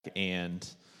And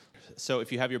so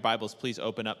if you have your Bibles, please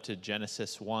open up to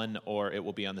Genesis 1, or it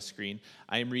will be on the screen.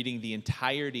 I am reading the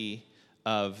entirety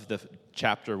of the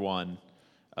chapter 1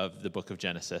 of the book of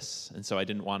Genesis. And so I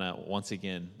didn't want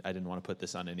to put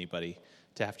this on anybody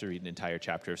to have to read an entire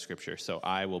chapter of Scripture. So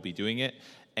I will be doing it,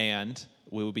 and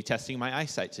we will be testing my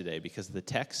eyesight today because the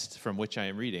text from which I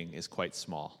am reading is quite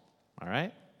small. All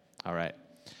right? All right.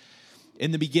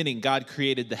 In the beginning, God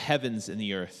created the heavens and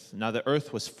the earth. Now the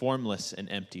earth was formless and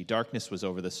empty. Darkness was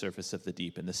over the surface of the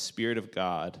deep, and the Spirit of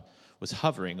God was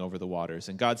hovering over the waters.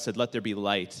 And God said, "Let there be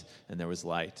light," and there was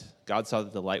light. God saw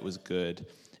that the light was good,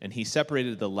 and he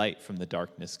separated the light from the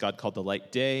darkness. God called the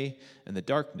light day, and the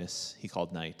darkness he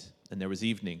called night. And there was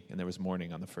evening, and there was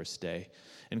morning on the first day.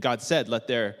 And God said, let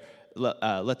there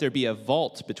be a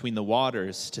vault between the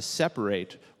waters to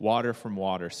separate water from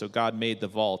water. So God made the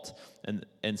vault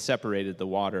and separated the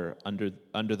water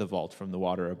under the vault from the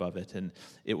water above it. And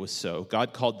it was so.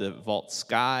 God called the vault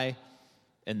sky,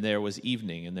 and there was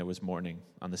evening, and there was morning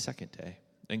on the second day.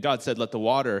 And God said, let the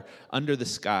water under the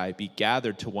sky be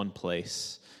gathered to one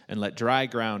place, and let dry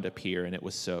ground appear. And it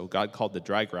was so. God called the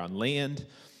dry ground land,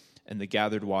 and the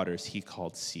gathered waters he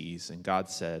called seas. And God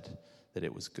said that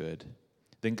it was good.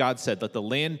 Then God said, let the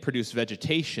land produce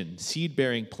vegetation,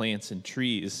 seed-bearing plants and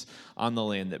trees on the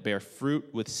land that bear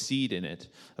fruit with seed in it,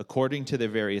 according to their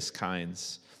various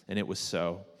kinds. And it was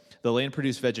so. The land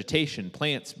produced vegetation,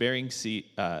 plants bearing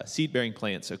seed-bearing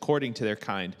plants according to their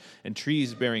kind, and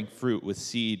trees bearing fruit with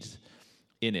seeds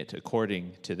in it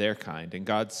according to their kind. And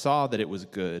God saw that it was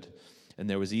good. And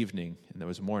there was evening, and there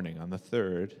was morning on the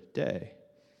third day.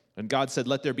 And God said,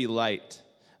 let there be light.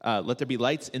 Let there be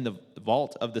lights in the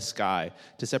vault of the sky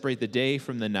to separate the day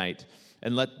from the night,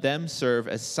 and let them serve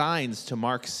as signs to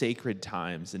mark sacred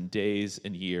times and days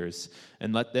and years.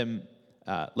 And let them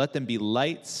be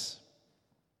lights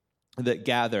that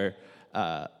gather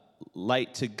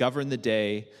light to govern the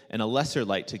day and a lesser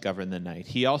light to govern the night.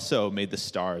 He also made the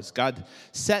stars. God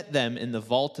set them in the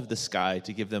vault of the sky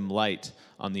to give them light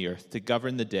on the earth, to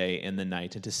govern the day and the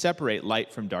night, and to separate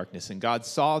light from darkness. And God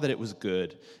saw that it was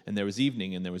good, and there was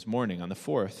evening and there was morning on the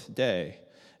fourth day.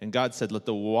 And God said, let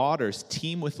the waters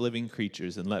teem with living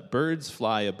creatures, and let birds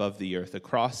fly above the earth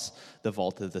across the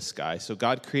vault of the sky. So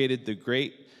God created the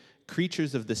great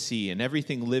creatures of the sea and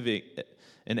everything living,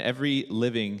 and every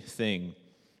living thing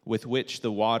with which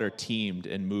the water teemed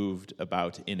and moved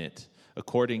about in it,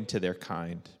 according to their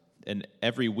kind, and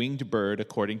every winged bird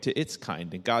according to its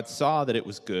kind. And God saw that it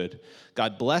was good.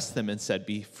 God blessed them and said,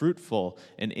 be fruitful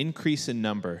and increase in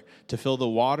number, to fill the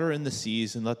water and the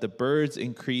seas, and let the birds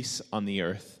increase on the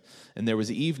earth. And there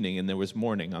was evening and there was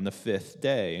morning on the fifth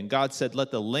day. And God said,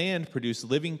 let the land produce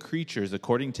living creatures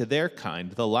according to their kind,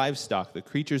 the livestock, the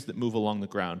creatures that move along the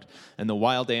ground, and the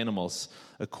wild animals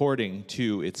according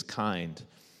to its kind.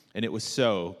 And it was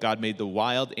so. God made the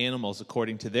wild animals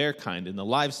according to their kind, and the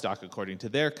livestock according to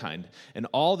their kind, and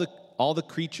all the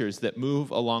creatures that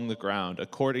move along the ground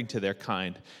according to their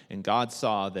kind. And God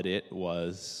saw that it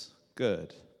was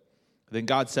good. Then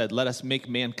God said, let us make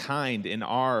mankind in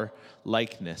our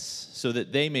likeness, so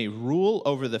that they may rule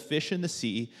over the fish in the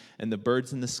sea and the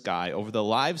birds in the sky, over the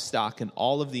livestock and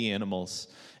all of the animals,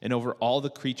 and over all the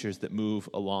creatures that move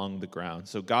along the ground.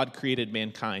 So God created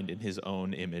mankind in his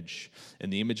own image. In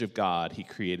the image of God, he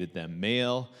created them.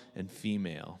 Male and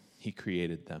female, he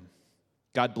created them.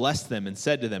 God blessed them and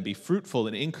said to them, be fruitful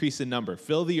and increase in number.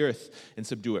 Fill the earth and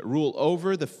subdue it. Rule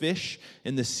over the fish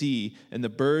in the sea and the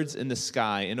birds in the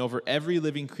sky, and over every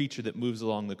living creature that moves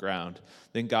along the ground.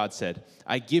 Then God said,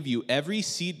 I give you every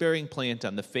seed-bearing plant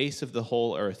on the face of the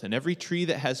whole earth, and every tree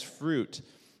that has fruit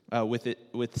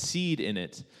with seed in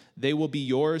it. They will be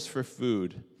yours for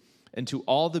food. And to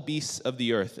all the beasts of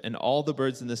the earth, and all the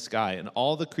birds in the sky, and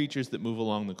all the creatures that move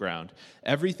along the ground,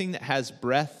 everything that has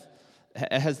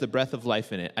the breath of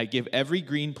life in it, I give every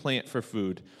green plant for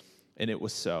food. And it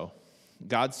was so.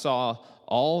 God saw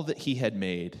all that he had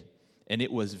made, and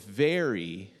it was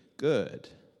very good.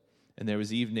 And there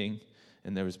was evening,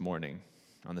 and there was morning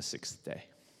on the sixth day.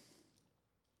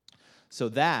 So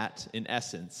that, in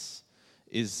essence,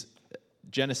 is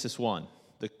Genesis 1,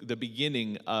 the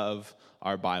beginning of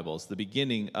our Bibles, the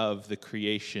beginning of the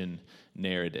creation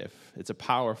narrative. It's a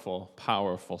powerful,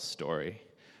 powerful story.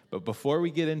 But before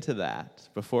we get into that,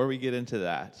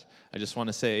 I just want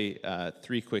to say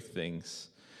three quick things.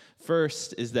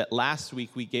 First is that last week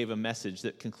we gave a message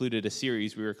that concluded a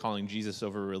series we were calling Jesus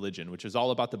Over Religion, which was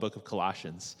all about the book of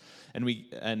Colossians. And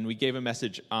we gave a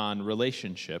message on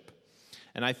relationship.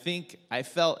 And I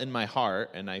felt in my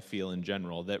heart, and I feel in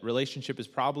general, that relationship is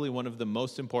probably one of the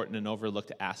most important and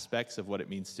overlooked aspects of what it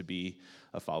means to be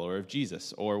a follower of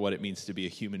Jesus, or what it means to be a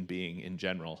human being in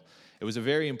general. It was a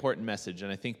very important message,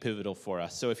 and I think pivotal for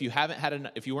us. So if you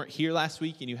weren't here last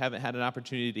week and you haven't had an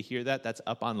opportunity to hear that, that's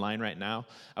up online right now.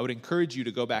 I would encourage you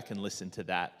to go back and listen to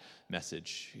that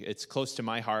message. It's close to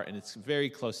my heart, and it's very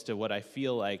close to what I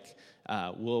feel like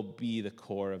will be the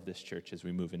core of this church as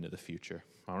we move into the future.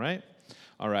 All right?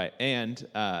 All right. And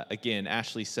again,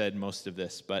 Ashley said most of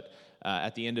this, but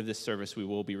at the end of this service, we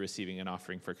will be receiving an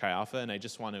offering for Chi Alpha, and I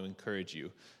just want to encourage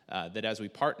you that as we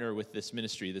partner with this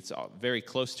ministry that's very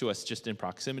close to us just in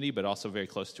proximity, but also very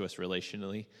close to us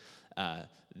relationally,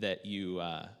 that you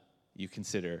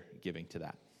consider giving to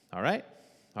that. All right?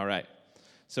 All right.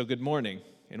 So good morning,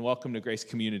 and welcome to Grace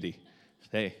Community.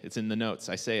 Hey, it's in the notes.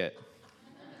 I say it.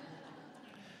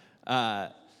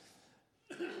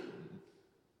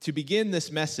 To begin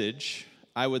this message,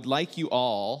 I would like you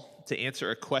all to answer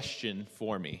a question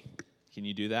for me. Can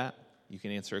you do that? You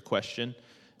can answer a question.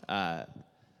 And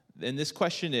this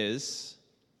question is,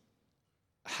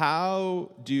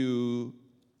 how do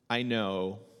I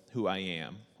know who I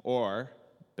am? Or,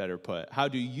 better put, how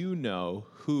do you know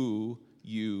who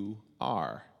you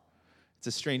are? It's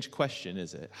a strange question,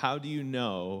 is it? How do you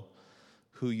know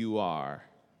who you are?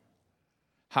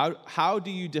 How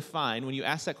do you define, when you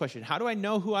ask that question, how do I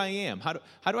know who I am? How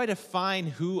do I define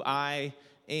who I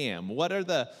am? What are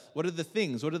the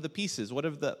things, what are the pieces, what are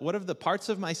the parts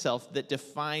of myself that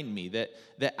define me,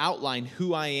 that outline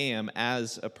who I am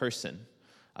as a person?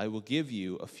 I will give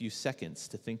you a few seconds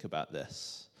to think about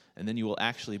this, and then you will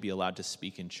actually be allowed to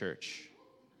speak in church.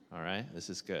 All right? This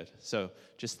is good. So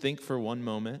just think for one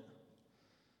moment.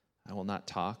 I will not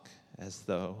talk as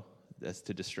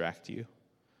to distract you.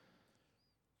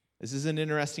 This is an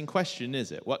interesting question,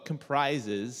 is it? What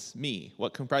comprises me?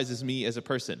 What comprises me as a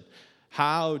person?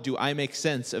 How do I make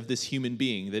sense of this human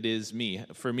being that is me?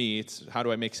 For me, it's how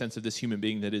do I make sense of this human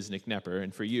being that is Nick Knepper?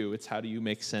 And for you, it's how do you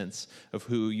make sense of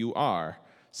who you are?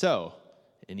 So,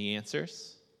 any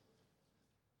answers?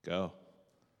 Go.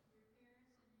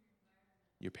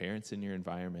 Your parents and your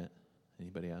environment.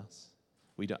 Anybody else?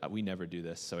 We never do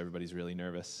this, so everybody's really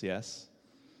nervous. Yes?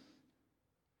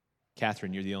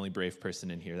 Catherine, you're the only brave person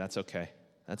in here. That's okay.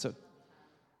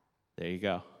 There you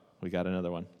go. We got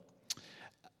another one.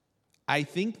 I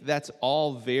think that's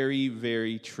all very,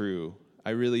 very true. I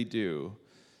really do.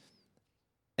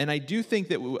 And I do think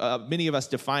that many of us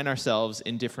define ourselves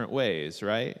in different ways,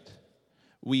 right?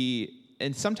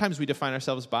 And sometimes we define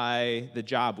ourselves by the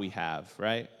job we have,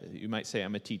 right? You might say,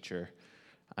 I'm a teacher.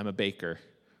 I'm a baker.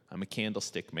 I'm a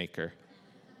candlestick maker.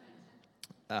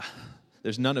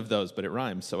 There's none of those, but it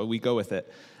rhymes, so we go with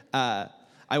it. I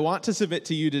want to submit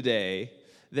to you today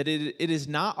that it is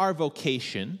not our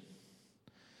vocation,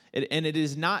 and it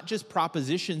is not just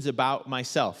propositions about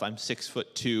myself. I'm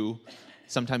 6'2".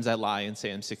 Sometimes I lie and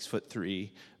say I'm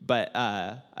 6'3", but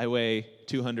I weigh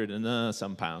 200 and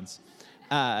some pounds.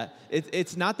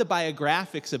 It's not the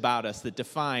biographics about us that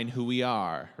define who we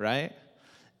are, right?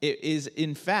 It is,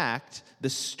 in fact, the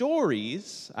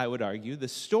stories, I would argue, the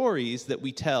stories that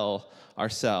we tell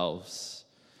ourselves,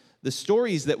 the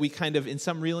stories that we kind of, in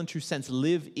some real and true sense,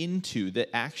 live into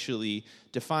that actually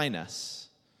define us.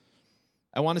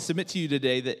 I want to submit to you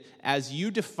today that as you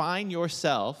define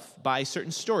yourself by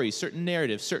certain stories, certain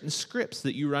narratives, certain scripts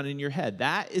that you run in your head,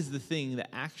 that is the thing that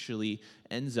actually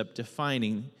ends up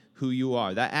defining who you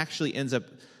are. That actually ends up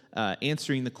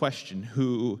answering the question,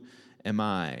 who am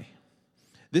I?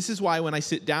 This is why when I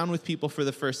sit down with people for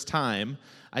the first time,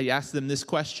 I ask them this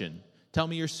question. Tell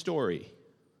me your story.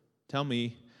 Tell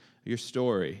me your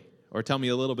story. Or tell me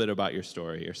a little bit about your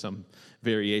story or some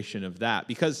variation of that.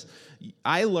 Because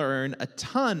I learn a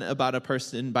ton about a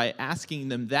person by asking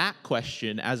them that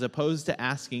question as opposed to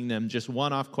asking them just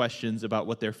one-off questions about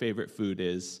what their favorite food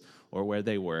is or where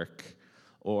they work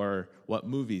or what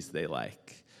movies they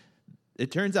like. It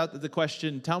turns out that the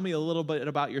question, tell me a little bit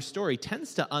about your story,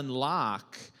 tends to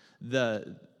unlock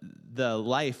the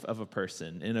life of a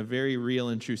person in a very real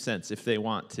and true sense if they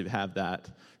want to have that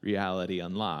reality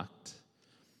unlocked.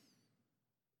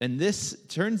 And this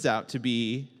turns out to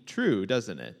be true,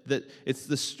 doesn't it? That it's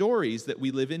the stories that we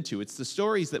live into. It's the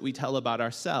stories that we tell about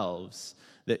ourselves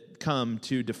that come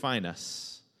to define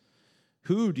us.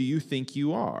 Who do you think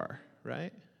you are,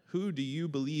 right? Who do you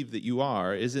believe that you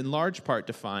are is in large part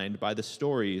defined by the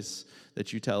stories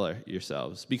that you tell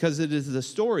yourselves. Because it is the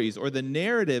stories or the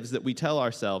narratives that we tell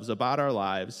ourselves about our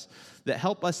lives that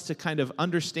help us to kind of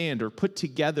understand or put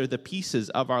together the pieces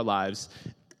of our lives.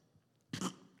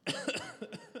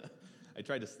 I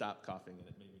tried to stop coughing and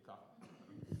it made me cough.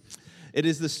 It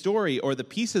is the story or the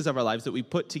pieces of our lives that we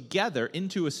put together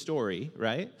into a story,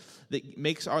 right, that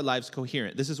makes our lives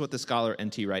coherent. This is what the scholar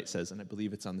N.T. Wright says, and I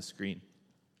believe it's on the screen.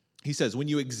 He says, when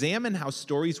you examine how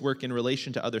stories work in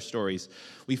relation to other stories,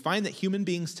 we find that human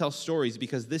beings tell stories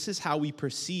because this is how we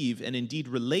perceive and indeed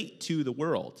relate to the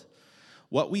world.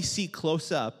 What we see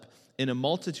close up in a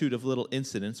multitude of little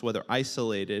incidents, whether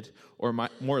isolated or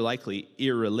more likely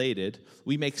irrelated,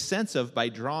 we make sense of by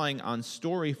drawing on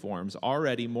story forms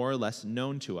already more or less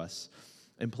known to us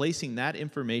and placing that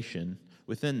information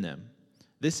within them.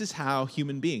 This is how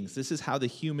human beings, this is how the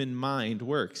human mind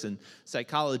works, and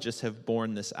psychologists have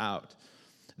borne this out.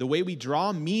 The way we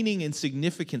draw meaning and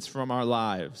significance from our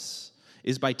lives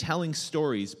is by telling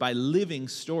stories, by living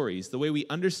stories. The way we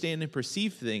understand and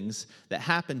perceive things that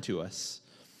happen to us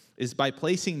is by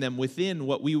placing them within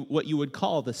what you would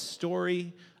call the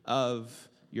story of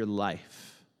your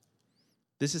life.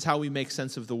 This is how we make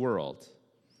sense of the world.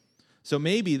 So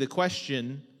maybe the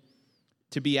question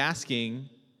to be asking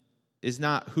is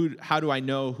not how do I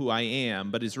know who I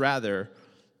am, but is rather,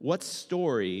 what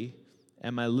story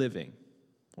am I living?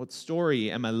 What story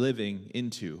am I living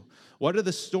into? What are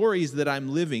the stories that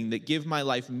I'm living that give my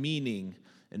life meaning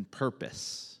and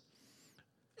purpose?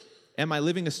 Am I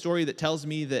living a story that tells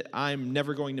me that I'm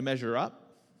never going to measure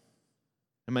up?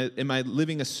 Am I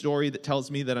living a story that tells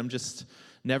me that I'm just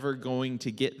never going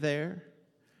to get there?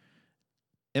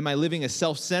 Am I living a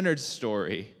self-centered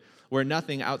story where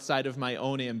nothing outside of my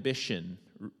own ambition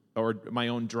or my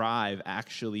own drive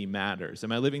actually matters?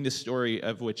 Am I living the story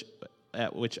at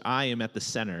which I am at the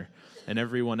center and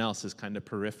everyone else is kind of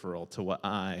peripheral to what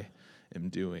I am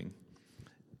doing?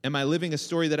 Am I living a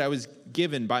story that I was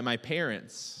given by my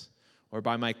parents or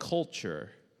by my culture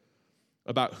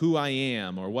about who I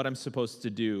am or what I'm supposed to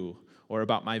do or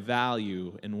about my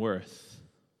value and worth?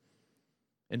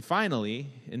 And finally,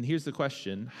 and here's the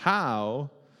question, how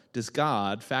does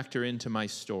God factor into my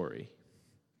story?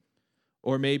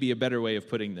 Or maybe a better way of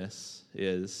putting this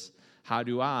is, how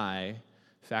do I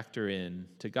factor in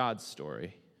to God's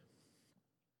story?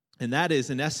 And that is,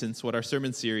 in essence, what our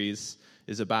sermon series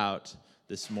is about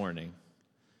this morning.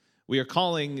 We are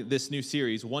calling this new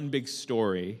series One Big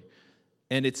Story,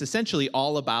 and it's essentially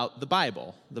all about the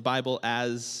Bible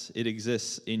as it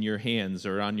exists in your hands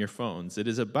or on your phones. It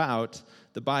is about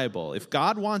the Bible. If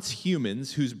God wants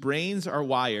humans whose brains are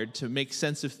wired to make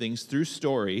sense of things through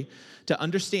story, to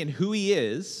understand who he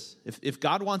is, if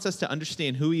God wants us to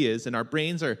understand who he is, and our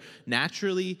brains are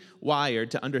naturally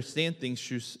wired to understand things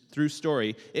through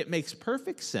story, it makes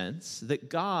perfect sense that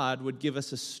God would give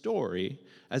us a story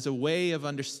as a way of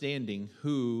understanding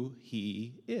who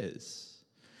he is.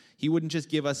 He wouldn't just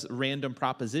give us random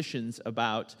propositions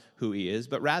about who he is,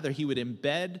 but rather he would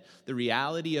embed the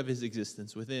reality of his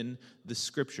existence within the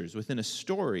scriptures, within a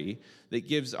story that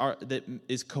that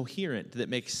is coherent, that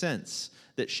makes sense,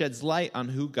 that sheds light on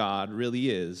who God really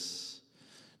is.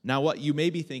 Now, what you may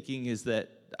be thinking is that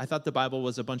I thought the Bible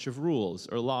was a bunch of rules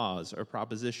or laws or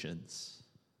propositions.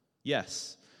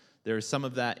 Yes, there is some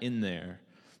of that in there.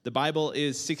 The Bible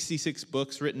is 66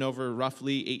 books written over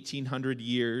roughly 1,800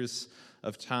 years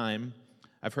of time.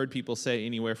 I've heard people say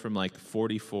anywhere from like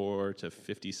 44 to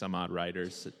 50 some odd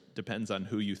writers. It depends on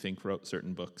who you think wrote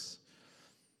certain books.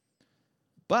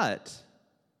 But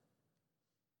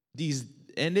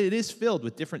and it is filled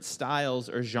with different styles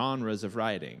or genres of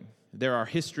writing. There are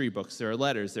history books, there are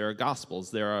letters, there are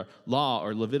gospels, there are law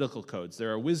or Levitical codes,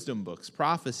 there are wisdom books,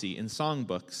 prophecy, and song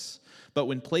books. But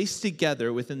when placed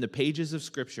together within the pages of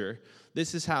Scripture,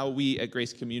 this is how we at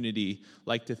Grace Community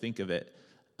like to think of it.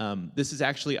 This is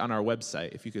actually on our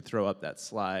website, if you could throw up that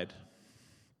slide.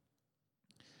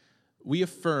 We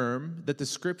affirm that the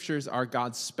Scriptures are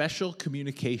God's special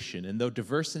communication, and though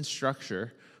diverse in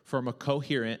structure, form a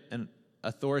coherent and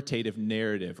authoritative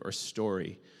narrative or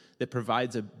story that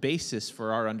provides a basis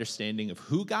for our understanding of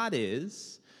who God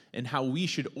is and how we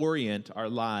should orient our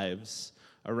lives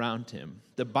around him.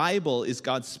 The Bible is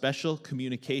God's special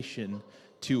communication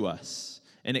to us,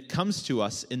 and it comes to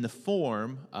us in the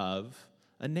form of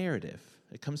a narrative.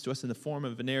 It comes to us in the form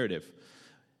of a narrative.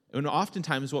 And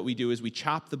oftentimes what we do is we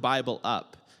chop the Bible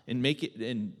up and make it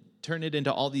and turn it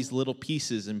into all these little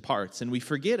pieces and parts, and we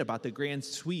forget about the grand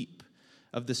sweep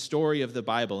of the story of the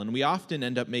Bible. And we often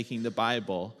end up making the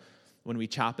Bible, when we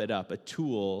chop it up, a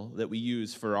tool that we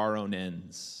use for our own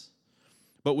ends.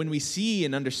 But when we see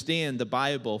and understand the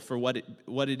Bible for what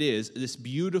it is, this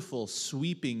beautiful,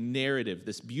 sweeping narrative,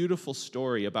 this beautiful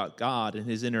story about God and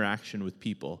his interaction with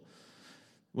people,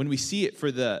 when we see it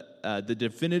for the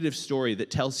definitive story that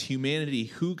tells humanity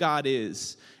who God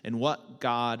is and what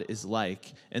God is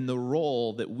like and the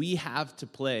role that we have to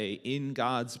play in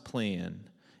God's plan,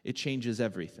 it changes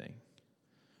everything.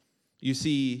 You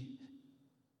see,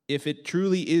 if it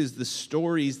truly is the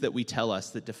stories that we tell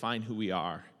us that define who we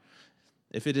are,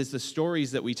 if it is the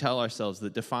stories that we tell ourselves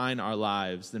that define our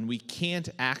lives, then we can't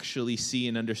actually see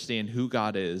and understand who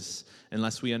God is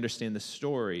unless we understand the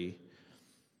story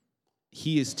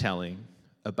he is telling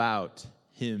about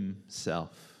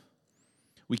himself.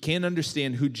 We can't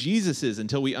understand who Jesus is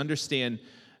until we understand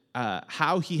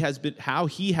how he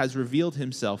has revealed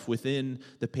himself within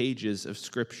the pages of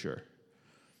Scripture.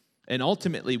 And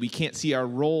ultimately, we can't see our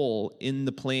role in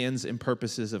the plans and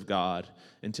purposes of God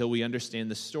until we understand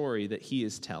the story that he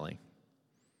is telling.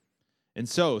 And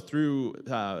so, through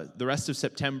the rest of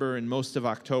September and most of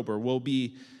October, we'll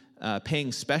be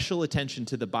paying special attention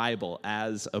to the Bible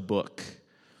as a book.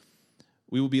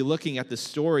 We will be looking at the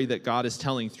story that God is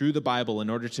telling through the Bible in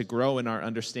order to grow in our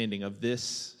understanding of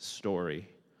this story.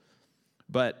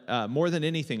 But more than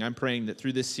anything, I'm praying that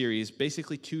through this series,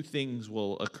 basically two things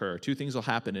will occur. Two things will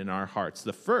happen in our hearts.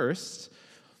 The first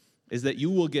is that you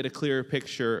will get a clearer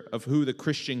picture of who the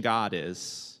Christian God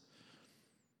is,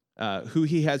 who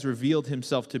he has revealed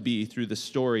himself to be through the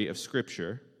story of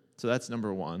Scripture. So that's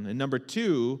number one. And number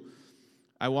two,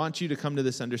 I want you to come to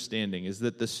this understanding, is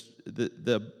that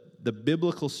the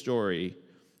biblical story,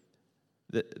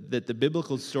 that the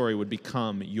biblical story would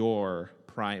become your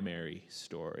primary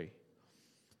story.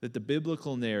 That the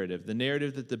biblical narrative, the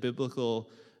narrative that the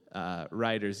biblical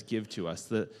writers give to us,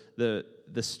 the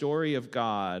story of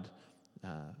God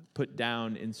put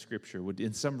down in Scripture would,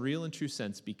 in some real and true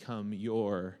sense, become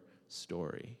your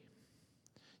story.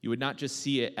 You would not just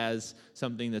see it as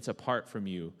something that's apart from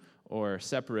you or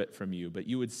separate from you, but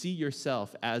you would see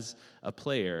yourself as a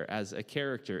player, as a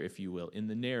character, if you will, in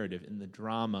the narrative, in the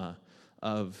drama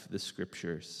of the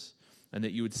Scriptures. And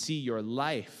that you would see your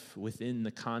life within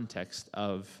the context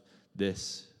of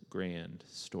this grand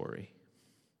story.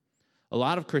 A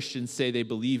lot of Christians say they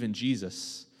believe in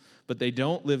Jesus, but they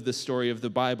don't live the story of the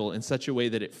Bible in such a way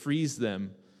that it frees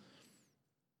them,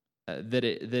 that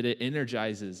it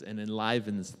energizes and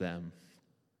enlivens them.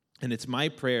 And it's my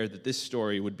prayer that this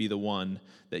story would be the one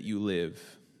that you live,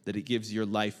 that it gives your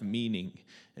life meaning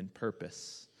and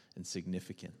purpose and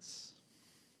significance.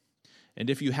 And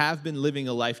if you have been living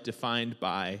a life defined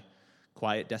by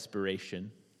quiet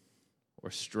desperation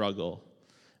or struggle,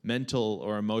 mental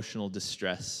or emotional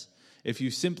distress, if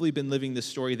you've simply been living the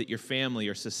story that your family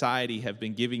or society have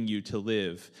been giving you to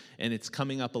live, and it's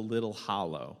coming up a little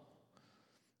hollow,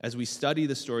 as we study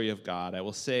the story of God, I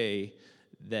will say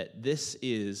that this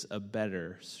is a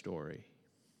better story.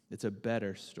 It's a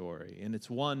better story, and it's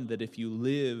one that if you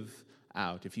live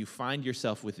out, if you find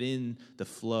yourself within the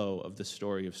flow of the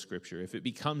story of Scripture, if it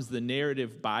becomes the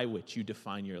narrative by which you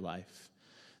define your life,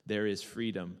 there is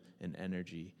freedom and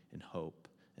energy and hope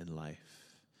and life.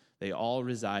 They all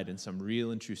reside in some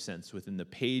real and true sense within the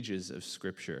pages of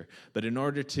Scripture. But in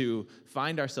order to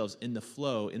find ourselves in the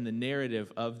flow, in the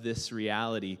narrative of this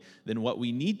reality, then what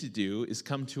we need to do is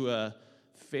come to a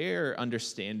fair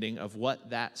understanding of what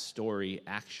that story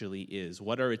actually is.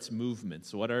 What are its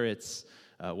movements? What are its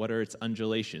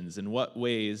undulations? In what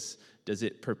ways does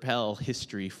it propel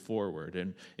history forward?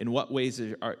 And in what ways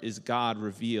is God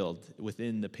revealed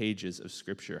within the pages of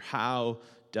Scripture? How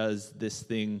does this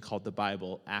thing called the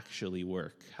Bible actually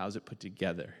work? How's it put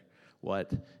together?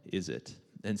 What is it?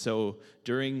 And so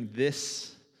during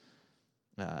this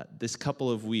couple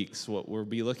of weeks, what we'll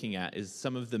be looking at is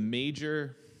some of the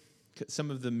major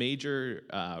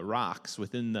rocks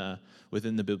within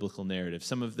the biblical narrative,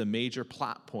 some of the major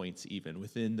plot points even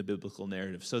within the biblical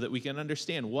narrative, so that we can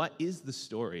understand what is the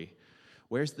story.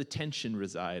 Where's the tension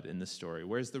reside in the story?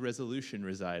 Where's the resolution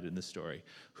reside in the story?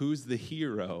 Who's the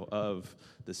hero of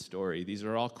the story? These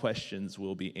are all questions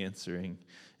we'll be answering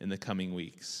in the coming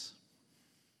weeks.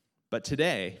 But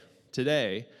today,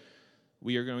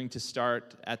 we are going to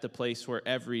start at the place where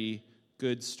every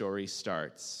good story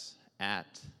starts,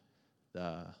 at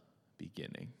the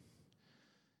beginning.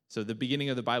 So the beginning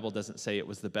of the Bible doesn't say it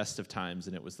was the best of times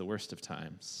and it was the worst of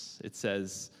times. It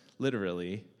says,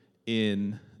 literally,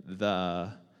 in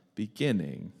the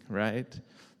beginning, right?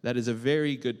 That is a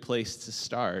very good place to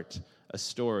start a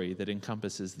story that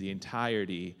encompasses the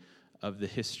entirety of the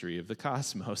history of the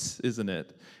cosmos, isn't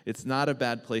it? It's not a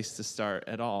bad place to start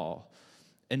at all.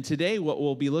 And today, what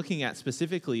we'll be looking at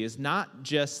specifically is not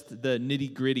just the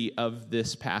nitty-gritty of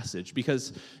this passage,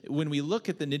 because when we look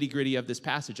at the nitty-gritty of this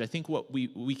passage, I think what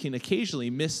we can occasionally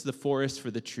miss the forest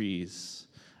for the trees.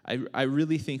 I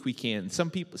really think we can.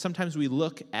 Sometimes we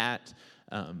look at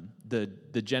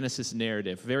the Genesis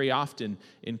narrative. Very often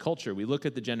in culture, we look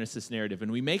at the Genesis narrative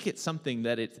and we make it something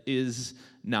that it is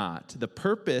not. The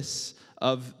purpose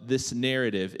of this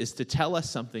narrative is to tell us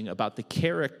something about the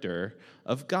character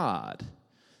of God.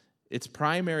 Its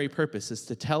primary purpose is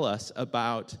to tell us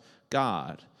about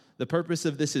God. The purpose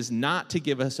of this is not to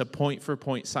give us a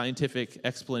point-for-point scientific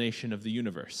explanation of the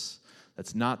universe.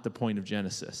 That's not the point of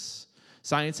Genesis.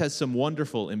 Science has some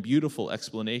wonderful and beautiful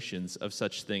explanations of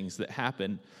such things that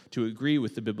happen to agree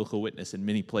with the biblical witness in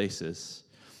many places.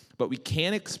 But we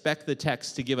can't expect the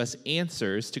text to give us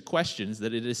answers to questions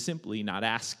that it is simply not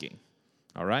asking.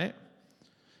 All right?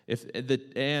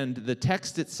 The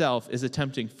text itself is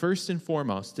attempting first and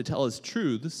foremost to tell us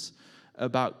truths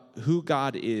about who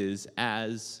God is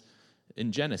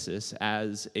in Genesis,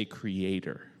 as a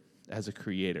creator.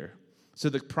 So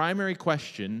the primary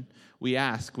question we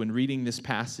ask when reading this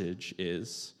passage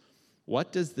is,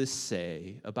 what does this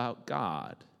say about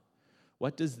God?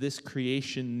 What does this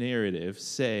creation narrative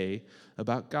say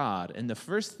about God? And the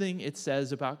first thing it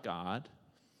says about God,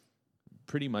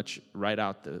 pretty much right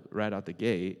out the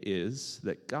gate, is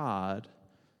that God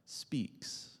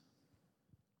speaks.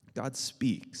 God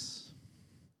speaks.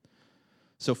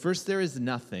 So first there is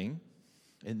nothing,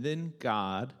 and then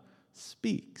God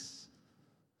speaks.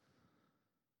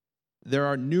 There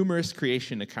are numerous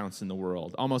creation accounts in the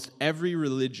world. Almost every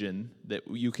religion that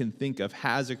you can think of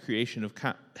has a creation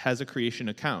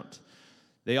account.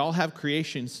 They all have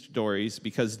creation stories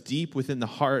because deep within the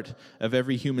heart of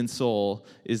every human soul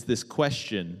is this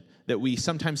question that we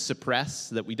sometimes suppress,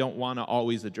 that we don't want to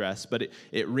always address, but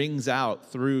it rings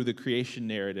out through the creation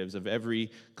narratives of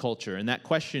every culture. And that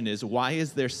question is, why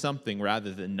is there something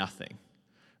rather than nothing,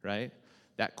 right?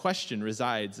 That question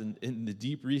resides in the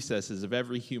deep recesses of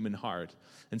every human heart.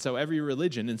 And so every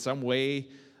religion, in some way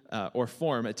or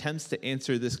form, attempts to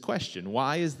answer this question.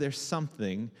 Why is there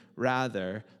something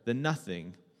rather than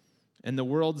nothing? And the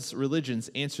world's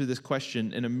religions answer this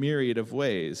question in a myriad of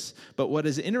ways. But what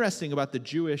is interesting about the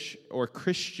Jewish or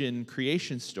Christian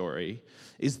creation story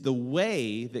is the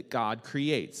way that God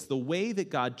creates, the way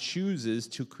that God chooses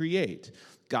to create.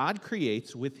 God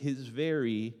creates with his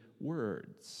very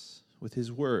words. With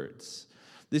his words.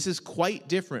 This is quite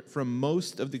different from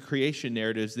most of the creation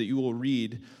narratives that you will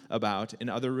read about in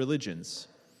other religions.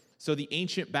 So the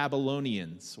ancient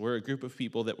Babylonians were a group of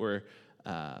people that were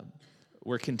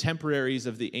contemporaries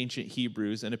of the ancient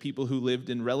Hebrews and a people who lived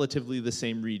in relatively the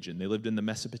same region. They lived in the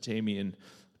Mesopotamian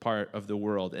part of the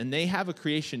world. And they have a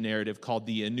creation narrative called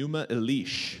the Enuma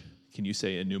Elish. Can you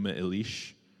say Enuma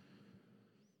Elish?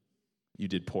 You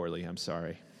did poorly, I'm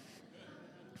sorry.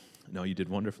 No, you did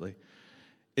wonderfully.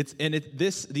 The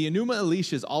Enuma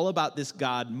Elish is all about this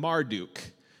god Marduk,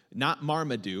 not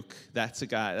Marmaduke. That's a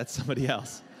guy. That's somebody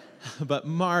else, but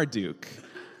Marduk.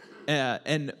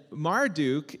 And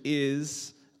Marduk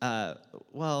is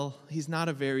he's not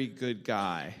a very good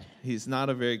guy. He's not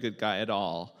a very good guy at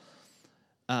all.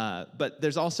 But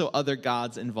there's also other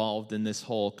gods involved in this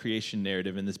whole creation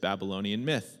narrative in this Babylonian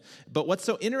myth. But what's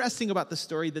so interesting about the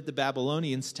story that the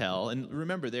Babylonians tell, and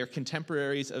remember, they're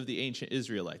contemporaries of the ancient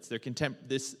Israelites.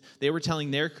 They were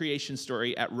telling their creation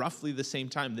story at roughly the same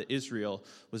time that Israel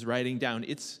was writing down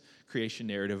its creation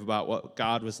narrative about what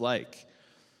God was like.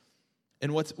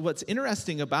 And what's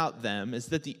interesting about them is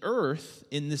that the earth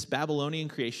in this Babylonian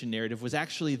creation narrative was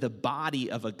actually the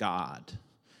body of a god.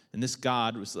 And this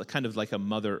god was kind of like a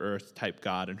Mother Earth type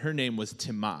god, and her name was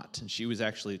Tiamat, and she was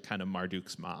actually kind of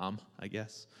Marduk's mom, I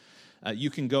guess.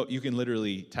 You can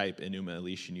literally type Enuma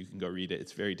Elish, and you can go read it.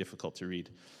 It's very difficult to read.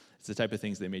 It's the type of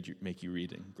things they make you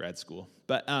read in grad school.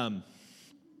 But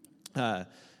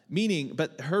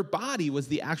her body was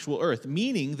the actual earth,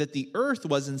 meaning that the earth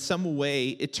was in some way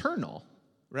eternal,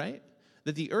 right?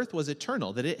 That the earth was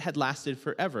eternal, that it had lasted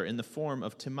forever in the form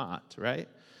of Tiamat, right?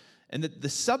 And that the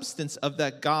substance of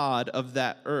that God of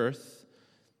that earth,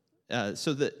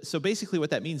 so basically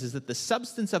what that means is that the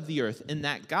substance of the earth and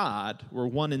that God were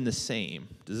one and the same.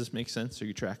 Does this make sense? Are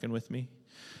you tracking with me?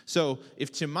 So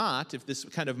if Tiamat, if this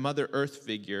kind of Mother Earth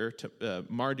figure,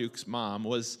 Marduk's mom,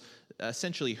 was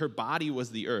essentially her body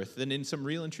was the earth, then in some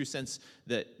real and true sense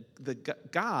that the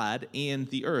God and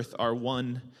the earth are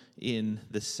one in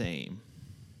the same.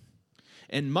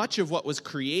 And much of what was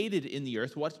created in the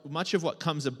earth, much of what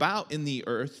comes about in the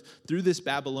earth through this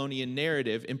Babylonian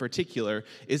narrative in particular,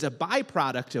 is a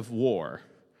byproduct of war.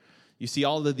 You see,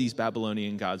 all of these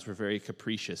Babylonian gods were very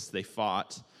capricious. They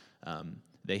fought.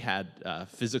 They had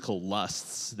physical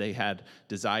lusts. They had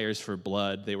desires for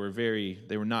blood. They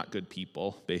were not good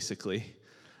people, basically.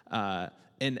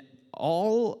 And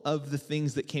all of the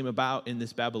things that came about in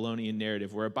this Babylonian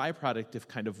narrative were a byproduct of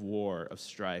kind of war, of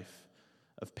strife.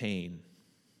 of pain.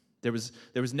 There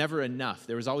was never enough.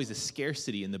 There was always a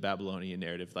scarcity in the Babylonian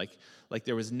narrative, like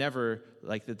there was never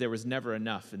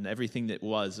enough, and everything that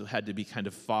was had to be kind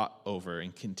of fought over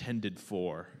and contended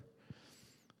for.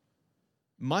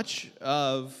 Much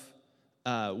of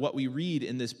what we read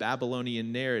in this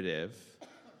Babylonian narrative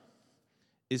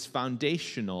is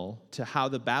foundational to how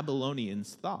the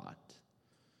Babylonians thought.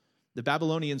 The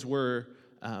Babylonians were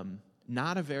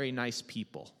not a very nice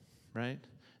people, right?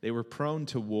 They were prone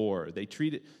to war.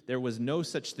 There was no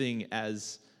such thing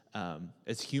as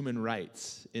human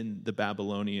rights in the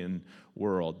Babylonian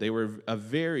world. They were a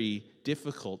very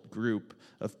difficult group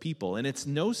of people. And it's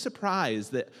no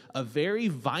surprise that a very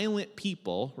violent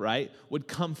people, right, would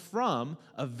come from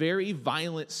a very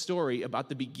violent story about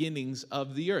the beginnings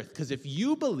of the earth. Because if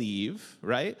you believe,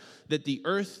 right, that the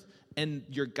earth and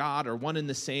your God are one and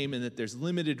the same, and that there's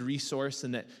limited resource,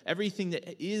 and that everything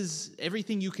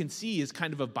you can see is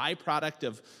kind of a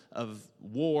byproduct of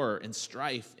war and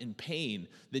strife and pain,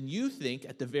 then you think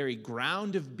at the very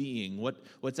ground of being,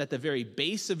 what's at the very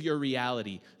base of your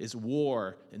reality is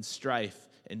war and strife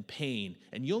and pain,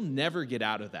 and you'll never get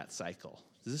out of that cycle.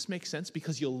 Does this make sense?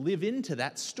 Because you'll live into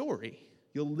that story.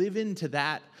 You'll live into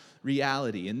that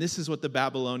reality, and this is what the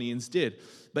Babylonians did.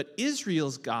 But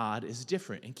Israel's God is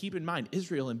different. And keep in mind,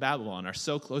 Israel and Babylon are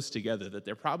so close together that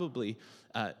they're probably,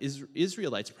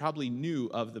 Israelites probably knew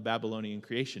of the Babylonian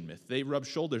creation myth. They rubbed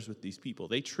shoulders with these people.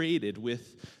 They traded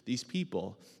with these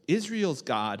people. Israel's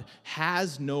God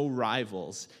has no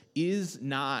rivals, is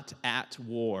not at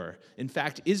war. In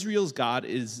fact, Israel's God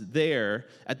is there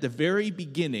at the very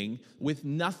beginning with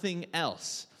nothing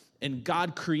else. And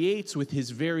God creates with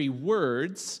his very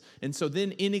words. And so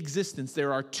then in existence,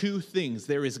 there are two things.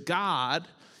 There is God,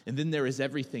 and then there is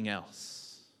everything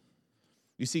else.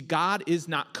 You see, God is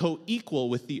not co-equal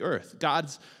with the earth.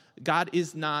 God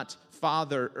is not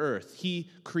Father Earth.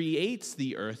 He creates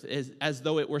the earth as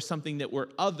though it were something that were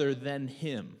other than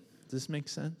him. Does this make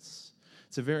sense?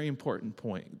 It's a very important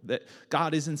point, that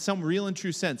God is in some real and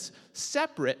true sense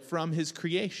separate from his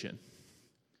creation.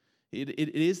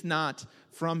 It is not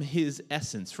from his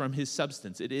essence, from his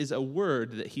substance. It is a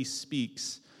word that he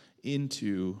speaks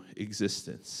into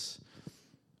existence.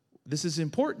 This is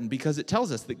important because it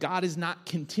tells us that God is not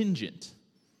contingent,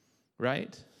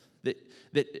 right?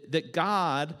 That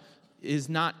God is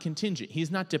not contingent.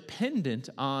 He's not dependent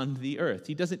on the earth.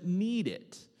 He doesn't need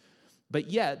it. But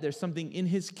yet, there's something in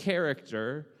his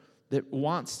character that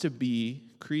wants to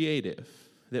be creative,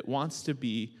 that wants to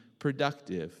be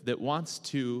productive, that wants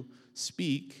to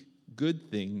speak good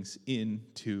things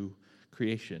into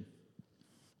creation.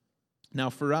 Now,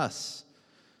 for us,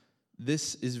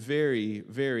 this is very,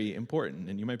 very important.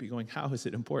 And you might be going, how is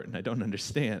it important? I don't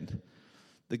understand.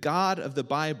 The God of the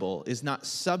Bible is not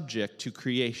subject to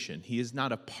creation. He is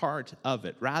not a part of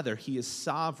it. Rather, he is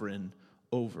sovereign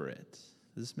over it.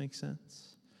 Does this make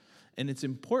sense? And it's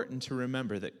important to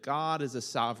remember that God is a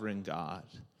sovereign God.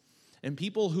 And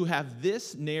people who have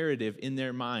this narrative in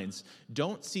their minds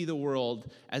don't see the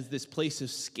world as this place of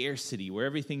scarcity where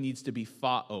everything needs to be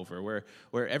fought over,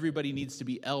 where everybody needs to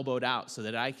be elbowed out so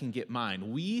that I can get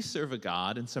mine. We serve a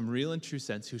God in some real and true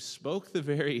sense who spoke the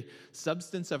very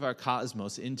substance of our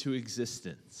cosmos into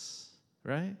existence,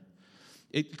 right?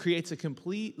 It creates a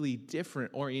completely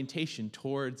different orientation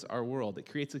towards our world. It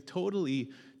creates a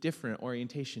totally different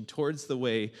orientation towards the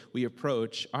way we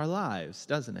approach our lives,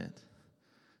 doesn't it?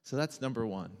 So that's number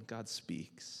one, God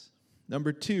speaks.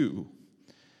 Number two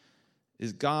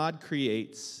is God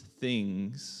creates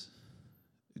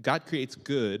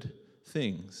good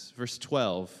things. Verse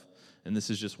 12, and this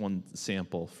is just one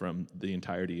sample from the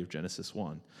entirety of Genesis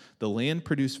 1. The land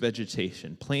produced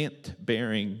vegetation,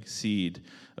 plant-bearing seed,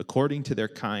 according to their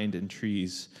kind, and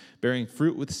trees, bearing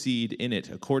fruit with seed in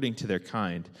it, according to their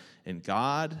kind. And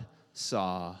God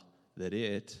saw that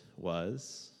it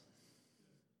was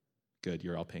good.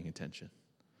 You're all paying attention.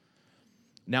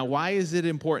 Now, why is it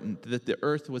important that the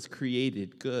earth was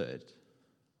created good?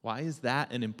 Why is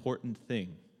that an important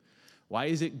thing? Why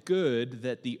is it good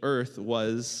that the earth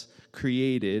was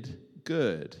created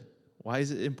good? Why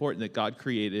is it important that God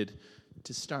created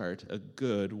to start a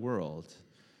good world?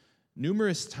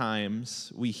 Numerous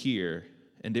times we hear,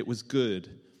 and it was good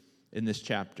in this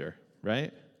chapter,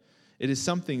 right? It is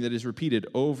something that is repeated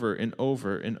over and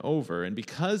over and over. And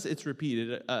because it's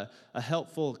repeated, a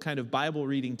helpful kind of Bible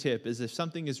reading tip is if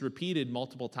something is repeated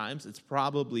multiple times, it's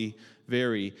probably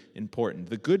very important.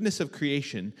 The goodness of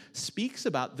creation speaks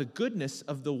about the goodness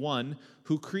of the one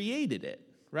who created it,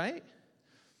 right?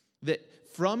 That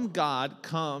from God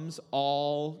comes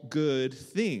all good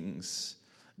things.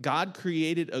 God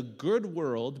created a good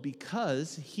world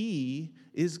because he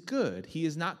is good. He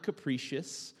is not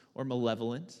capricious or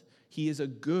malevolent. He is a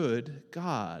good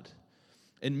God.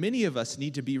 And many of us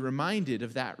need to be reminded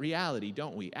of that reality,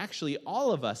 don't we? Actually,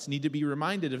 all of us need to be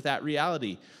reminded of that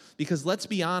reality because let's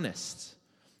be honest.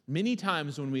 Many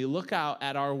times when we look out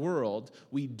at our world,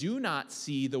 we do not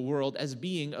see the world as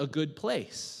being a good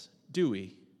place, do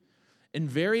we? And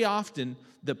very often,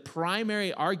 the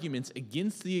primary arguments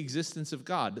against the existence of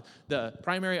God, the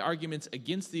primary arguments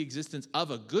against the existence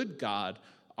of a good God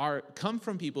come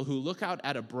from people who look out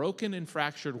at a broken and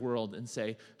fractured world and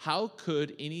say, how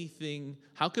could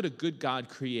a good God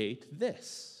create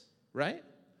this, right?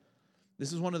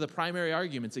 This is one of the primary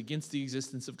arguments against the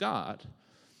existence of God.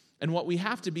 And what we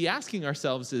have to be asking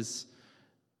ourselves is,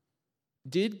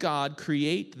 did God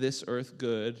create this earth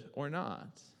good or not?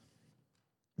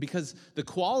 Because the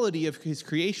quality of his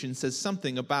creation says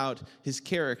something about his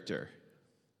character.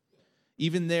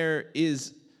 Even there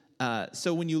is,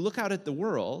 so when you look out at the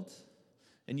world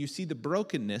and you see the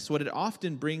brokenness, what it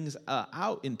often brings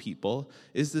out in people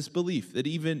is this belief that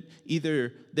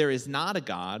either there is not a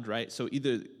God, right? So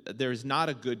either there is not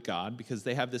a good God, because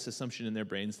they have this assumption in their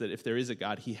brains that if there is a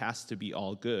God, he has to be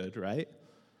all good, right?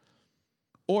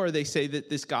 Or they say that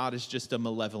this God is just a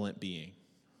malevolent being,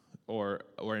 or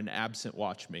an absent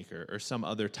watchmaker, or some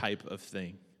other type of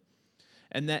thing.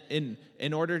 And that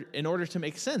in order to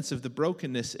make sense of the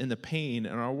brokenness and the pain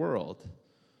in our world,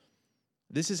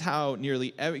 this is how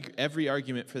nearly every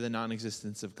argument for the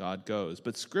non-existence of God goes.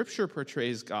 But Scripture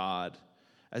portrays God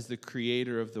as the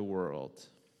creator of the world,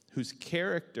 whose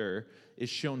character is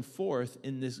shown forth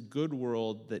in this good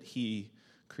world that he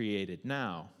created.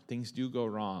 Now, things do go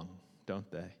wrong,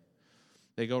 don't they?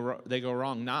 They go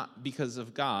wrong not because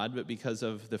of God, but because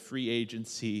of the free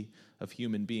agency of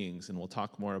human beings, and we'll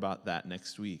talk more about that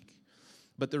next week.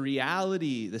 But the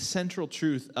reality, the central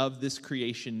truth of this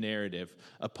creation narrative,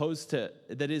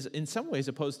 that is in some ways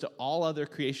opposed to all other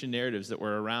creation narratives that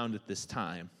were around at this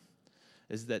time,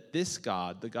 is that this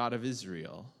God, the God of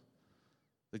Israel,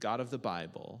 the God of the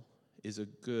Bible, is a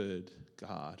good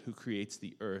God who creates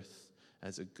the earth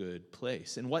as a good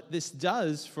place. And what this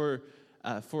does for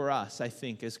us, I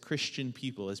think, as Christian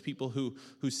people, as people who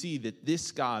see that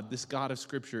this God of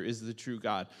Scripture is the true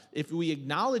God, if we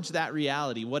acknowledge that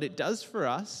reality, what it does for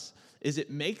us is it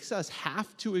makes us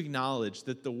have to acknowledge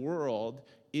that the world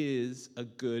is a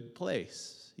good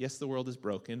place. Yes, the world is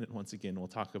broken, and once again, we'll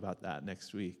talk about that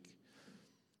next week.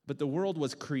 But the world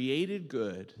was created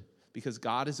good because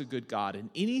God is a good God, and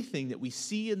anything that we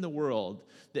see in the world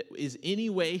that is in any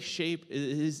way, shape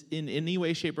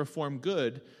or form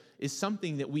good is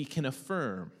something that we can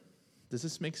affirm. Does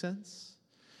this make sense?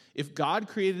 If God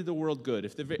created the world good,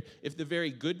 if the very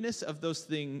goodness of those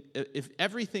things, if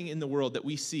everything in the world that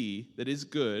we see that is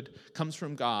good comes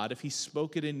from God, if he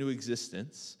spoke it into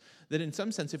existence, then in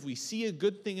some sense, if we see a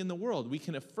good thing in the world, we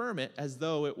can affirm it as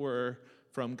though it were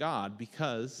from God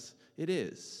because it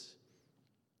is.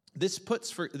 This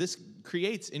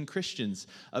creates in Christians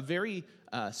a very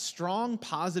strong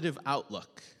positive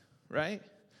outlook, right?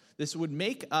 This would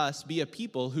make us be a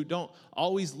people who don't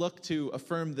always look to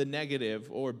affirm the negative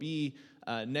or be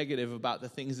negative about the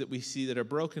things that we see that are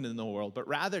broken in the world, but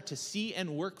rather to see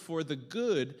and work for the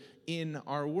good in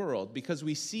our world, because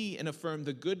we see and affirm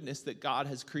the goodness that God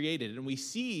has created. And we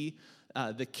see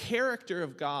the character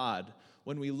of God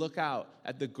when we look out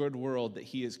at the good world that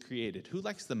he has created. Who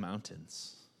likes the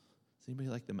mountains? Does anybody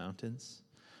like the mountains?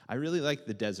 I really like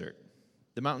the desert.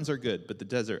 The mountains are good, but the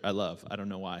desert I love. I don't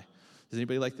know why. Does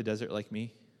anybody like the desert like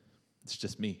me? It's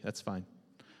just me. That's fine.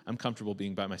 I'm comfortable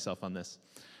being by myself on this.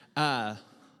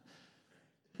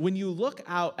 When you look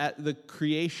out at the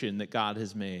creation that God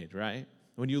has made, right?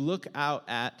 When you look out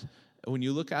at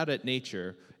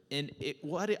nature, and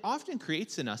what it often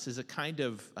creates in us is a kind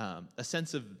of a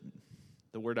sense of,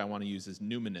 the word I want to use is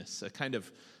numinous, a kind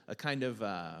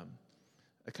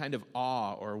of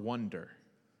awe or wonder,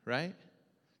 right?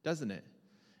 Doesn't it?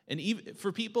 And even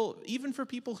for people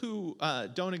who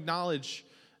don't acknowledge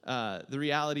the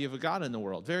reality of a God in the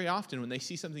world, very often when they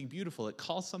see something beautiful, it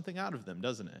calls something out of them,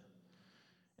 doesn't it?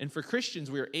 And for Christians,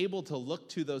 we are able to look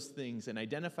to those things and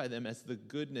identify them as the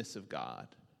goodness of God,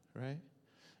 right?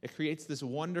 It creates this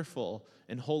wonderful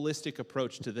and holistic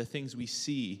approach to the things we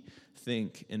see,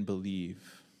 think, and believe.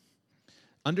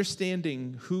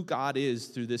 Understanding who God is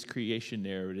through this creation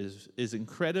narrative is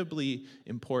incredibly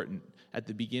important at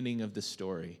the beginning of the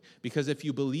story. Because if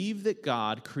you believe that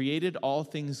God created all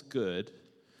things good,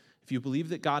 if you believe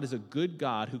that God is a good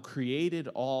God who created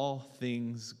all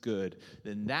things good,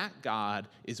 then that God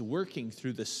is working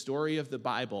through the story of the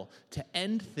Bible to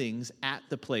end things at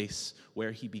the place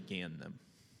where he began them.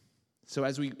 So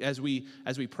as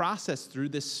we process through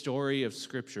this story of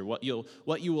Scripture, what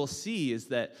you will see is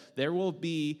that there will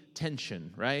be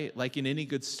tension, right? Like in any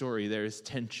good story, there is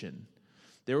tension.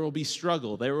 There will be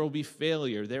struggle, there will be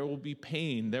failure, there will be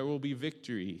pain, there will be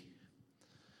victory.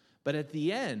 But at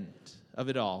the end of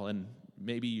it all, and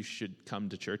maybe you should come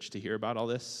to church to hear about all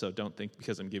this, so don't think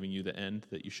because I'm giving you the end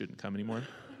that you shouldn't come anymore.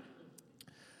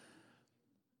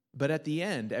 But at the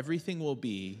end, everything will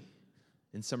be,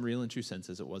 in some real and true sense,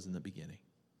 as it was in the beginning.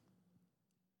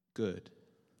 Good,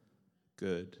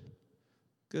 good,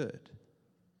 good.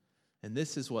 And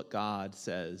this is what God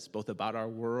says, both about our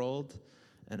world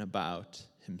and about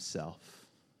himself.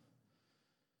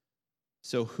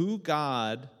 So who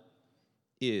God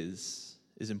is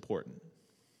important.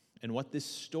 And what this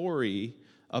story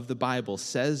of the Bible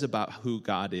says about who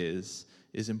God is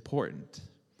important.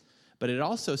 But it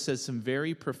also says some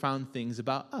very profound things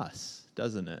about us,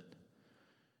 doesn't it?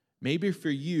 Maybe for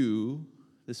you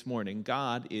this morning,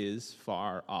 God is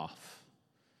far off.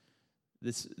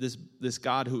 This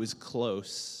God who is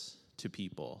close to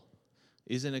people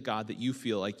isn't a God that you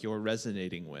feel like you're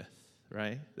resonating with,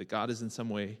 right? That God is in some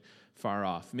way far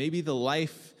off. Maybe the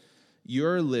life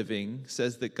you're living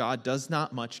says that God does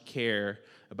not much care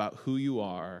about who you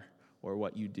are or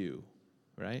what you do,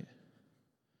 right?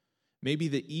 Maybe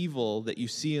the evil that you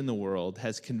see in the world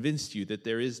has convinced you that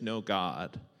there is no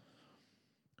God.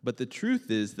 But the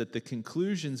truth is that the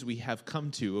conclusions we have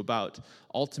come to about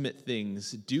ultimate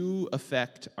things do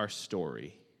affect our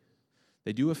story.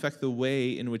 They do affect the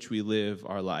way in which we live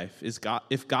our life.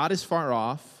 If God is far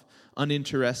off,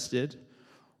 uninterested,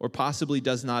 or possibly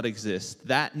does not exist,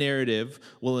 that narrative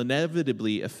will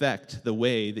inevitably affect the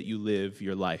way that you live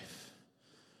your life.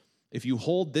 If you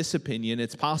hold this opinion,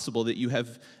 it's possible that you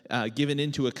have given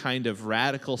into a kind of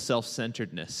radical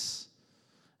self-centeredness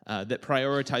that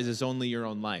prioritizes only your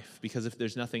own life. Because if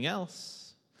there's nothing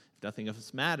else, if nothing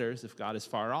else matters, if God is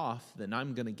far off, then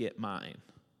I'm going to get mine,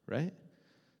 right?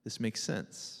 This makes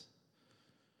sense.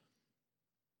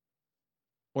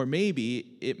 Or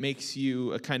maybe it makes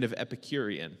you a kind of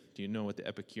Epicurean. Do you know what the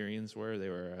Epicureans were? They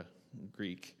were a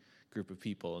Greek group of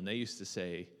people, and they used to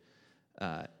say,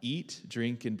 eat,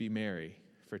 drink, and be merry,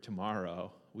 for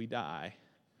tomorrow we die,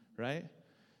 right?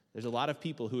 There's a lot of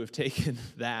people who have taken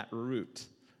that route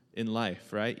in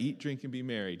life, right? Eat, drink, and be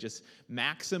merry. Just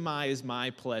maximize my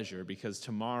pleasure because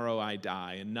tomorrow I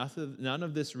die. And none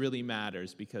of this really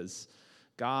matters because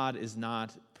God is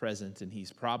not present, and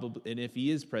if he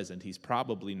is present, he's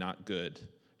probably not good,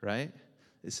 right?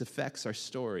 This affects our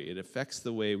story. It affects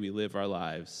the way we live our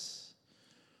lives.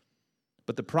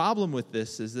 But the problem with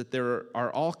this is that there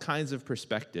are all kinds of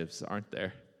perspectives, aren't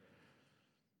there?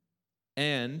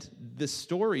 And the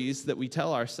stories that we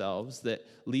tell ourselves that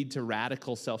lead to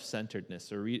radical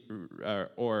self-centeredness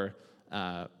or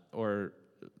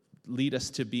lead us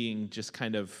to being just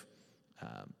kind of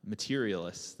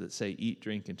materialists that say, eat,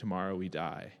 drink, and tomorrow we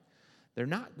die. They're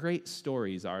not great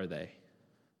stories, are they?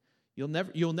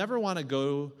 You'll never want to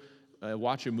go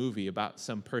watch a movie about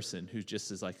some person who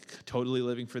just is like totally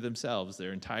living for themselves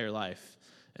their entire life,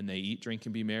 and they eat, drink,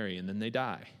 and be merry, and then they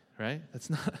die, right?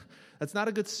 That's not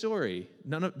a good story.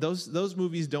 None of those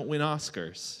movies don't win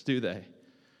Oscars, do they?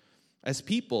 As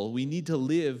people, we need to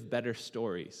live better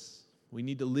stories. We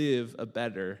need to live a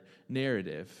better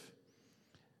narrative.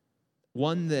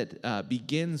 One that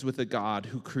begins with a God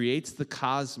who creates the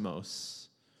cosmos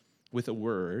with a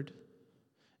word,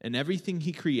 and everything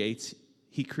he creates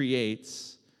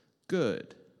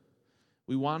good.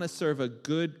 We want to serve a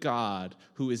good God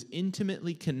who is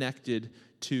intimately connected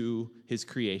to his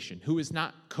creation, who is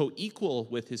not co-equal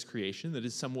with his creation, that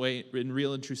is some way in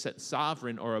real and true sense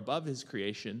sovereign or above his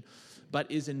creation,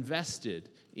 but is invested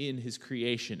in his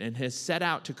creation and has set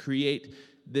out to create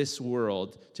this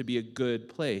world to be a good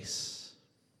place.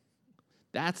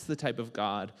 That's the type of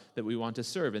God that we want to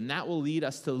serve, and that will lead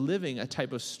us to living a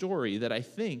type of story that I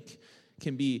think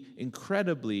can be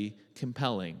incredibly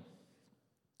compelling.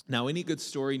 Now, any good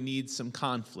story needs some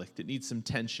conflict. It needs some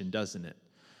tension, doesn't it?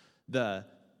 The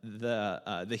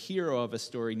hero of a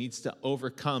story needs to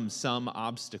overcome some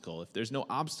obstacle. If there's no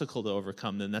obstacle to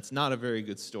overcome, then that's not a very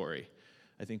good story,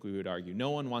 I think we would argue.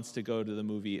 No one wants to go to the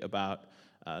movie about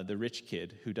the rich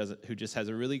kid who just has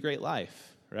a really great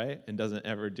life, right? And doesn't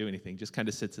ever do anything, just kind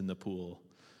of sits in the pool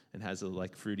and has a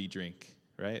fruity drink,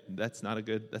 right? That's not a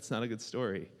good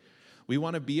story. We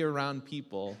want to be around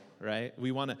people, right?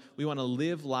 We want to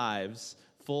live lives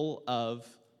full of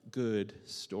good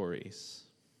stories.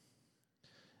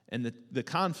 And the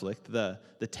conflict, the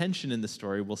tension in the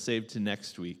story, we'll save to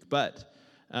next week. But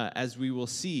as we will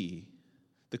see,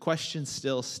 the question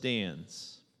still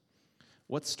stands.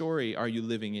 What story are you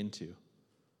living into?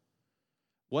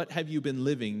 What have you been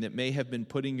living that may have been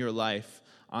putting your life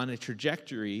on a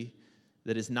trajectory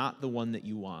that is not the one that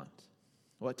you want?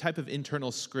 What type of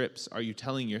internal scripts are you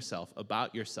telling yourself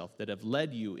about yourself that have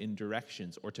led you in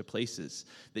directions or to places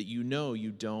that you know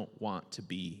you don't want to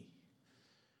be?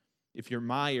 If you're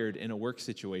mired in a work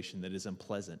situation that is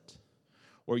unpleasant,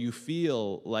 or you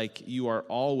feel like you are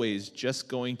always just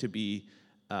going to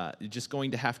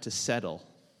have to settle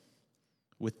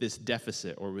with this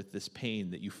deficit or with this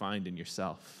pain that you find in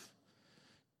yourself,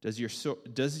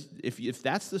 if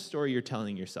that's the story you're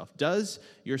telling yourself, does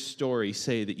your story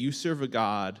say that you serve a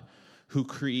God who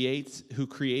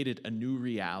created a new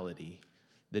reality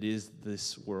that is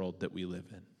this world that we live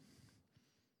in?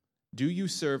 Do you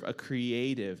serve a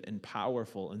creative and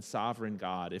powerful and sovereign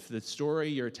God if the story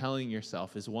you're telling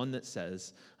yourself is one that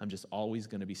says, I'm just always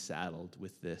going to be saddled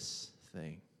with this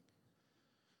thing?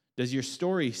 Does your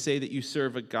story say that you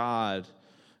serve a God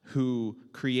who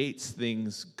creates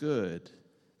things good,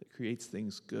 that creates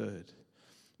things good?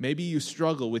 Maybe you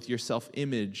struggle with your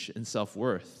self-image and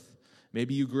self-worth.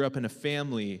 Maybe you grew up in a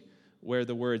family where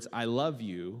the words, I love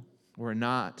you, were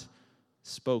not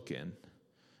spoken.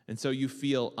 And so you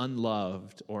feel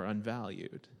unloved or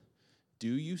unvalued. Do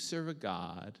you serve a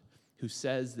God who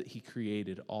says that he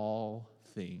created all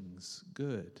things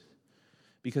good?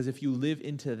 Because if you live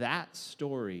into that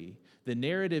story, the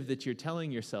narrative that you're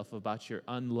telling yourself about your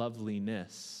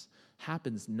unloveliness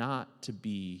happens not to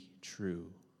be true.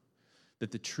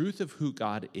 That the truth of who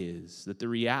God is, that the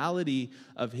reality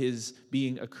of his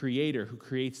being a creator who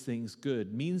creates things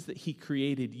good, means that he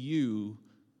created you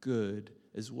good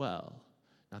as well.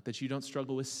 Not that you don't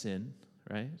struggle with sin,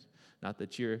 right? Not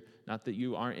that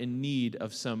you aren't in need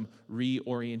of some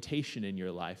reorientation in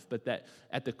your life, but that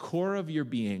at the core of your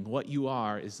being, what you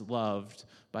are is loved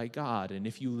by God. And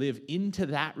if you live into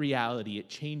that reality, it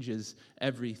changes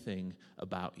everything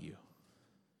about you.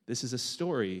 This is a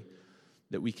story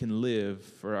that we can live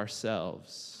for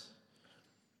ourselves.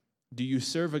 Do you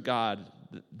serve a God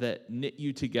that knit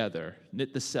you together,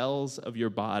 knit the cells of your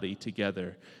body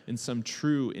together in some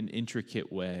true and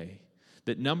intricate way,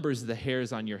 that numbers the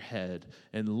hairs on your head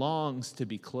and longs to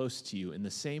be close to you in the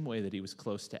same way that he was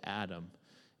close to Adam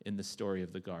in the story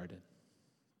of the garden?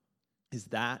 Is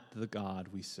that the God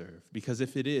we serve? Because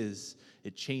if it is,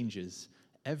 it changes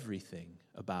everything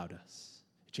about us.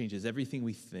 It changes everything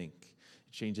we think.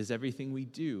 It changes everything we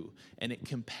do. And it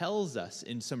compels us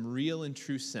in some real and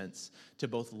true sense to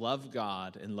both love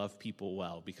God and love people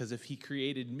well. Because if he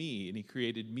created me and he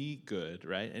created me good,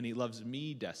 right, and he loves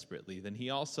me desperately, then he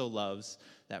also loves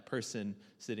that person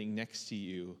sitting next to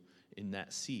you in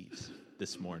that seat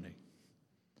this morning.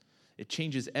 It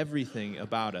changes everything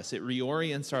about us. It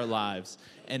reorients our lives,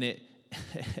 and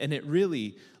it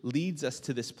really leads us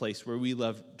to this place where we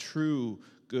love true,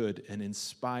 good, and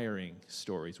inspiring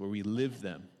stories, where we live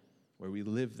them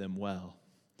well.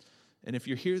 And if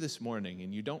you're here this morning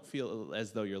and you don't feel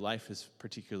as though your life is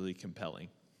particularly compelling,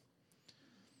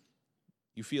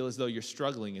 you feel as though you're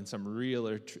struggling in some real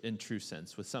or in true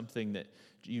sense with something that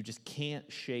you just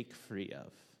can't shake free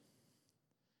of,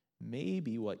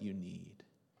 maybe what you need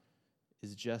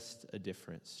is just a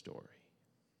different story.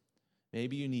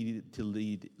 Maybe you need to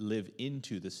live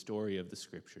into the story of the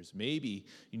Scriptures. Maybe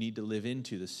you need to live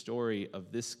into the story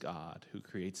of this God who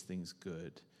creates things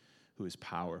good, who is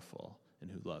powerful,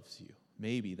 and who loves you.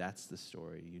 Maybe that's the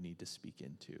story you need to speak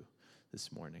into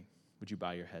this morning. Would you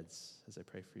bow your heads as I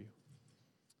pray for you?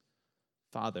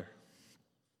 Father,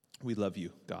 we love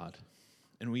you, God,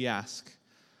 and we ask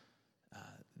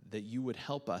that you would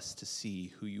help us to see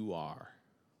who you are.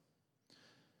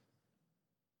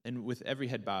 And with every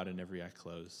head bowed and every eye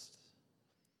closed,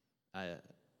 I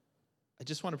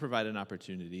just want to provide an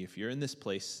opportunity. If you're in this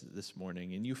place this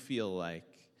morning and you feel like,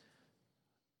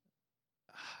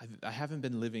 I haven't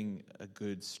been living a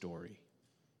good story.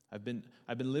 I've been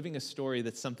living a story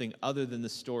that's something other than the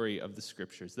story of the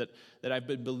Scriptures, that I've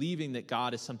been believing that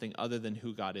God is something other than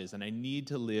who God is, and I need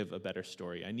to live a better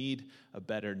story. I need a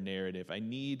better narrative. I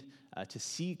need to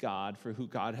see God for who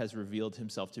God has revealed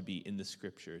himself to be in the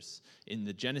Scriptures, in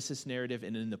the Genesis narrative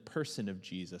and in the person of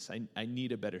Jesus. I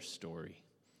need a better story.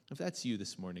 If that's you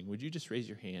this morning, would you just raise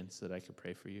your hand so that I could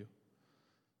pray for you?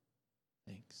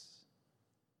 Thanks.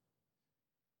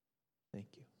 Thank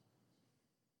you.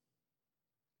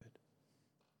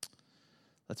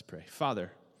 Let's pray.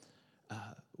 Father,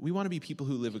 we want to be people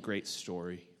who live a great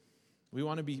story. We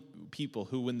want to be people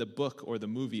who, when the book or the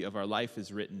movie of our life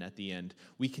is written at the end,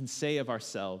 we can say of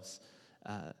ourselves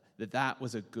that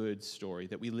was a good story,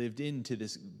 that we lived into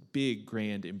this big,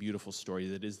 grand, and beautiful story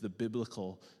that is the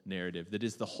biblical narrative, that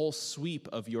is the whole sweep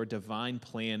of your divine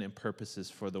plan and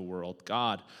purposes for the world.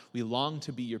 God, we long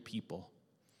to be your people.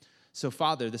 So,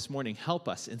 Father, this morning, help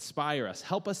us, inspire us,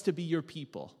 help us to be your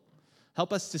people.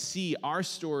 Help us to see our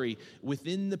story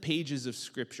within the pages of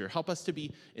Scripture. Help us to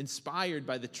be inspired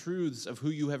by the truths of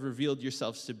who you have revealed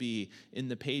yourselves to be in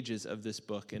the pages of this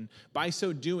book. And by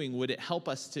so doing, would it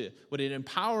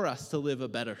empower us to live a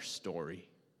better story?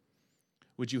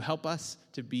 Would you help us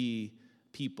to be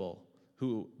people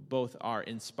who both are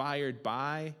inspired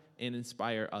by and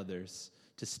inspire others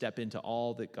to step into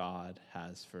all that God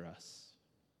has for us?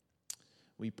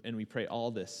 We pray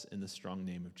all this in the strong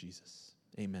name of Jesus.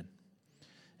 Amen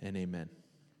and amen.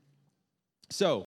 So,